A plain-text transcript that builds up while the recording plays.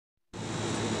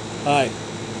Hi,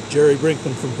 Gerry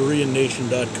Brinkman from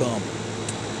BereanNation.com.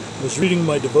 I was reading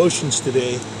my devotions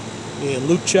today in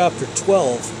Luke chapter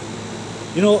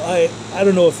 12. You know, I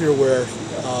don't know if you're aware,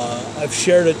 I've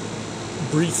shared it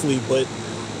briefly, but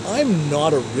I'm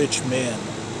not a rich man.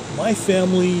 My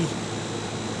family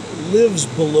lives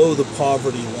below the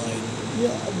poverty line.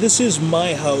 Yeah, this is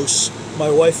my house. My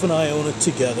wife and I own it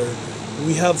together.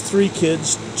 We have 3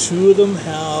 kids. 2 of them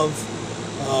have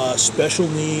special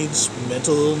needs.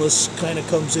 Mental illness kind of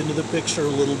comes into the picture a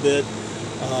little bit.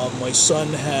 My son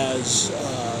has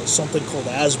something called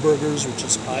Asperger's, which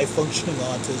is high functioning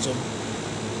autism.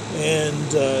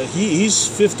 And he's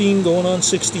 15 going on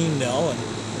 16 now. And,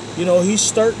 you know,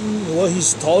 he's taller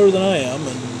than I am,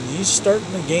 and he's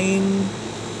starting to gain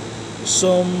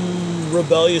some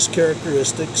rebellious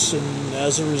characteristics. And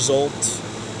as a result,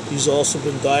 he's also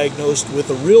been diagnosed with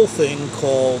a real thing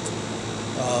called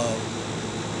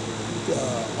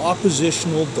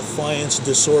oppositional defiance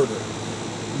disorder.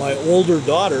 My older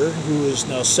daughter, who is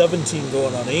now 17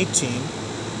 going on 18,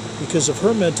 because of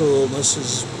her mental illness,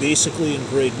 is basically in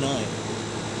grade 9.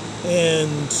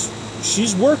 And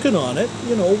she's working on it.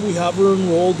 You know, we have her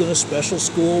enrolled in a special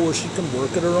school where she can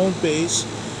work at her own pace,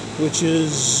 which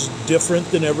is different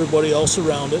than everybody else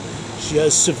around it. She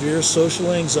has severe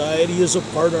social anxiety as a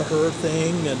part of her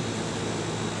thing. And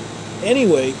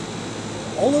anyway,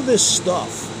 all of this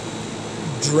stuff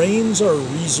drains our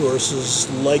resources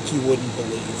like you wouldn't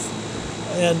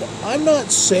believe. And I'm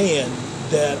not saying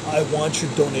that I want your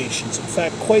donations. In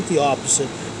fact, quite the opposite.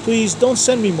 Please don't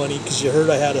send me money because you heard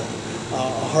I had a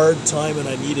hard time and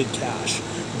I needed cash.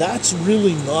 That's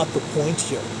really not the point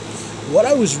here. What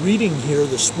I was reading here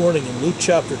this morning in Luke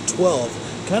chapter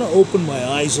 12 kind of opened my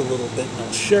eyes a little bit, and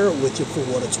I'll share it with you for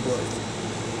what it's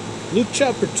worth. Luke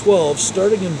chapter 12,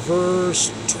 starting in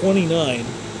verse 29,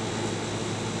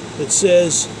 it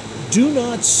says, "Do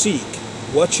not seek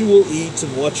what you will eat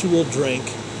and what you will drink,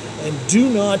 and do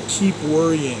not keep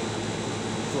worrying.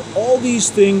 For all these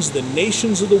things the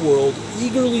nations of the world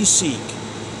eagerly seek,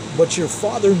 but your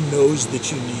Father knows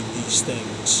that you need these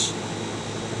things.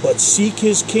 But seek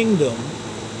his kingdom,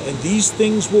 and these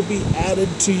things will be added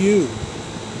to you.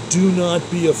 Do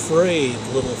not be afraid,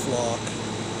 little flock,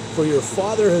 for your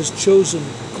Father has chosen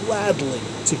gladly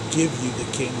to give you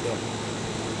the kingdom.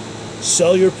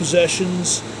 Sell your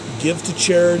possessions, give to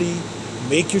charity,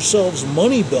 make yourselves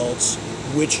money belts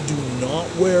which do not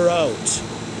wear out,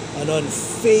 an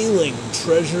unfailing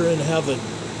treasure in heaven,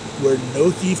 where no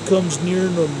thief comes near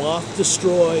nor moth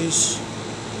destroys.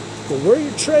 For where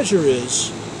your treasure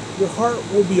is, your heart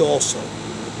will be also."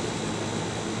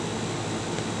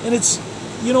 And it's,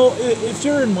 you know, if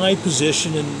you're in my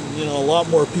position, and, you know, a lot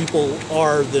more people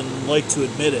are than like to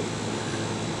admit it,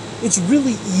 it's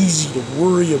really easy to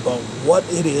worry about what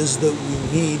it is that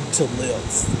we need to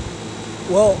live.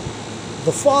 Well,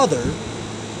 the Father,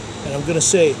 and I'm going to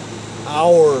say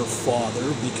our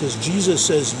Father, because Jesus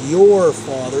says your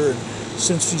Father, and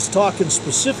since he's talking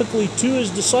specifically to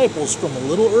his disciples from a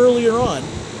little earlier on,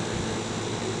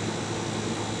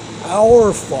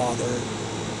 our Father,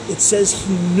 it says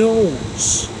he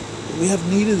knows that we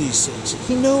have need of these things.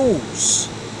 He knows.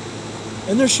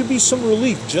 And there should be some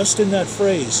relief just in that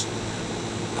phrase.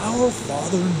 Our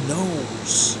Father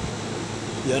knows.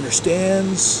 He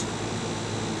understands.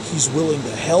 He's willing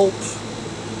to help.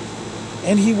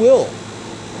 And he will.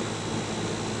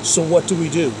 So what do we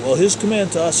do? Well, his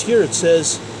command to us here, it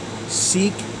says,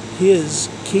 seek his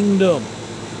kingdom,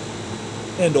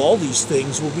 and all these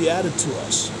things will be added to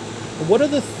us. And what are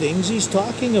the things he's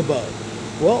talking about?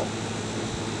 Well,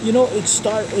 you know, it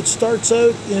starts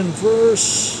out in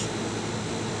verse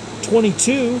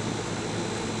 22.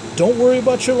 Don't worry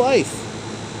about your life,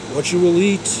 what you will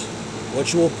eat,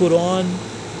 what you will put on.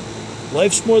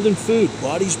 Life's more than food,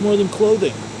 body's more than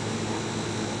clothing.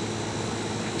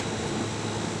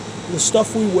 The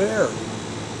stuff we wear,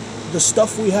 the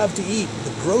stuff we have to eat,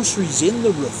 the groceries in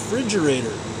the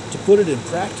refrigerator, to put it in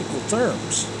practical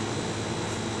terms.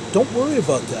 Don't worry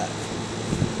about that.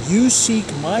 You seek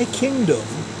my kingdom,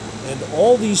 and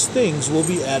all these things will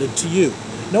be added to you.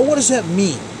 Now, what does that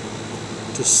mean,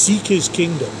 to seek his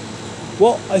kingdom?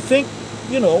 Well, I think,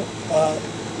 you know,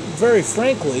 very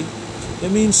frankly,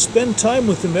 it means spend time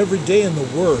with him every day in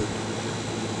the Word.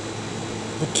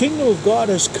 The kingdom of God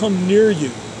has come near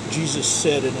you, Jesus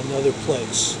said in another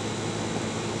place.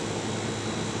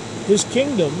 His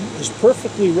kingdom is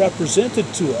perfectly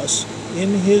represented to us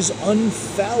in his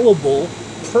infallible,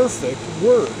 perfect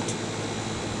Word,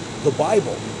 the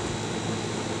Bible.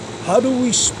 How do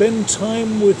we spend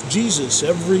time with Jesus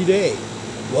every day?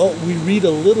 Well, we read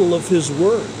a little of his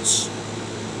words.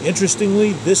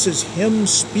 Interestingly, this is him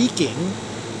speaking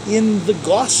in the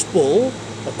gospel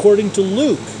according to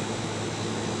Luke,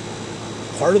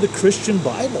 part of the Christian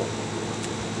Bible.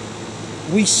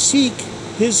 We seek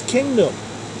his kingdom.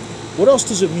 What else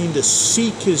does it mean to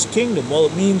seek his kingdom? Well,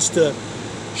 it means to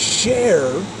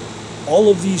share all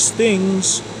of these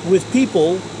things with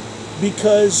people,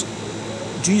 because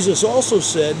Jesus also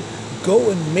said,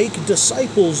 go and make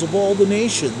disciples of all the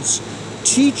nations,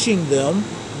 teaching them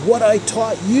what I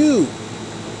taught you.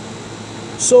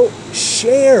 So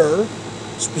share,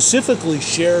 specifically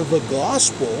share the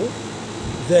gospel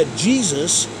that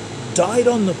Jesus died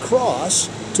on the cross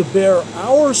to bear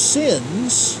our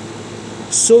sins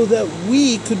so that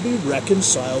we could be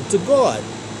reconciled to God.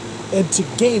 And to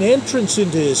gain entrance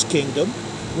into his kingdom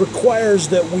requires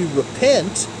that we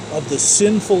repent of the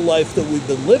sinful life that we've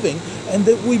been living, and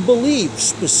that we believe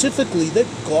specifically that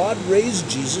God raised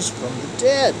Jesus from the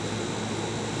dead.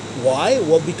 Why?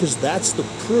 Well, because that's the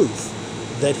proof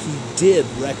that he did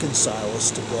reconcile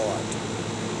us to God.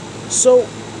 So,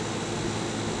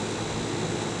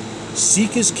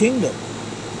 seek his kingdom,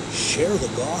 share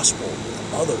the gospel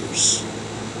with others,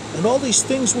 and all these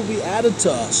things will be added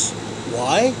to us.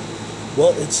 Why?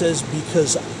 Well, it says,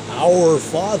 because our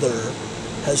Father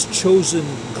has chosen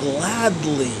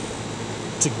gladly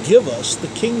to give us the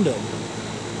kingdom.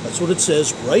 That's what it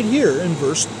says right here in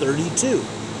verse 32.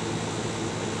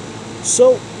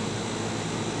 So,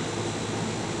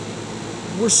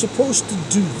 we're supposed to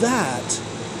do that.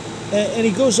 And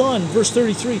he goes on, verse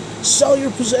 33, sell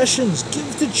your possessions,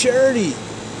 give to charity.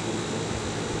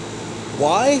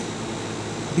 Why?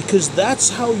 Because that's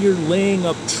how you're laying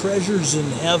up treasures in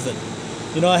heaven.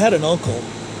 You know, I had an uncle.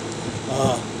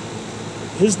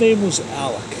 His name was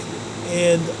Alec.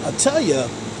 And I'll tell you,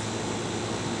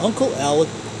 Uncle Alec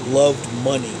loved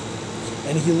money.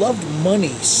 And he loved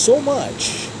money so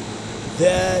much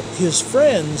that his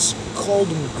friends called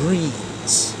him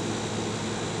Greens.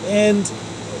 And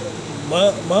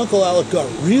my Uncle Alec got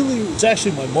really, it's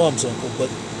actually my mom's uncle, but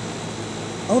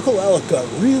Uncle Alec got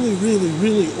really, really,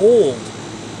 really old.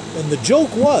 And the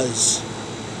joke was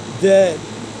that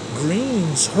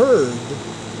Greens heard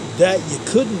that you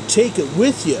couldn't take it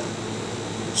with you.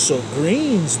 So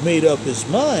Greens made up his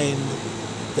mind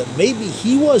that maybe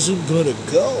he wasn't going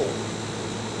to go.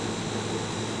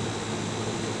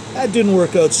 That didn't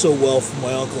work out so well for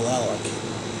my Uncle Alec,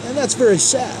 and that's very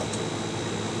sad.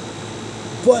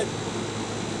 But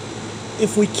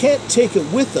if we can't take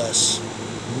it with us,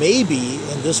 maybe,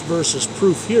 and this verse is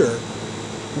proof here,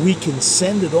 we can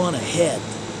send it on ahead.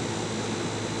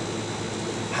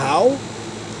 How?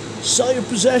 Sell your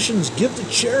possessions, give to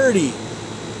charity.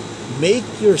 Make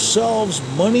yourselves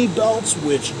money belts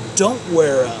which don't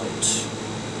wear out,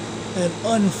 an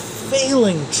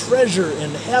unfailing treasure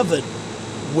in heaven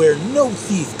where no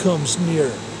thief comes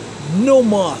near, no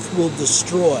moth will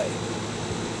destroy.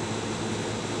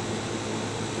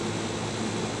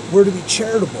 We're to be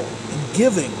charitable and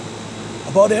giving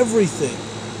about everything,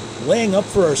 laying up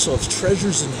for ourselves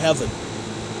treasures in heaven,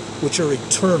 which are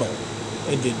eternal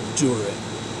and enduring.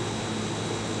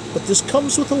 But this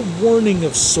comes with a warning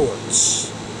of sorts.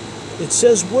 It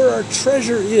says where our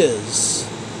treasure is,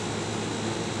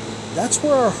 that's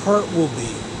where our heart will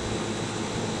be.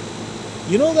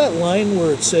 You know that line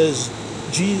where it says,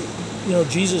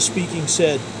 Jesus speaking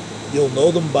said, you'll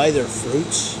know them by their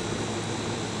fruits?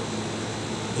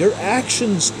 Your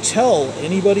actions tell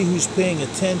anybody who's paying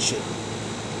attention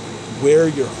where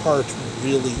your heart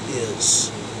really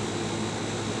is.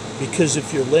 Because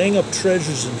if you're laying up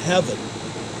treasures in heaven,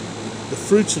 the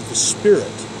fruits of the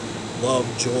Spirit, love,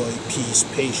 joy, peace,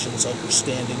 patience,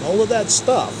 understanding, all of that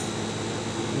stuff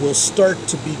will start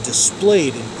to be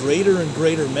displayed in greater and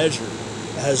greater measure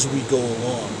as we go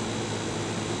along.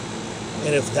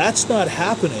 And if that's not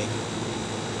happening,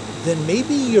 then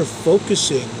maybe you're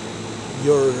focusing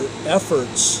your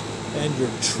efforts and your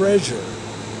treasure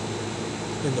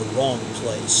in the wrong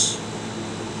place.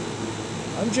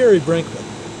 I'm Gerry Brinkman.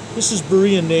 This is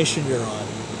Berean Nation you're on.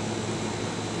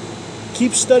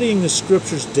 Keep studying the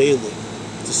scriptures daily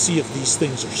to see if these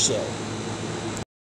things are so.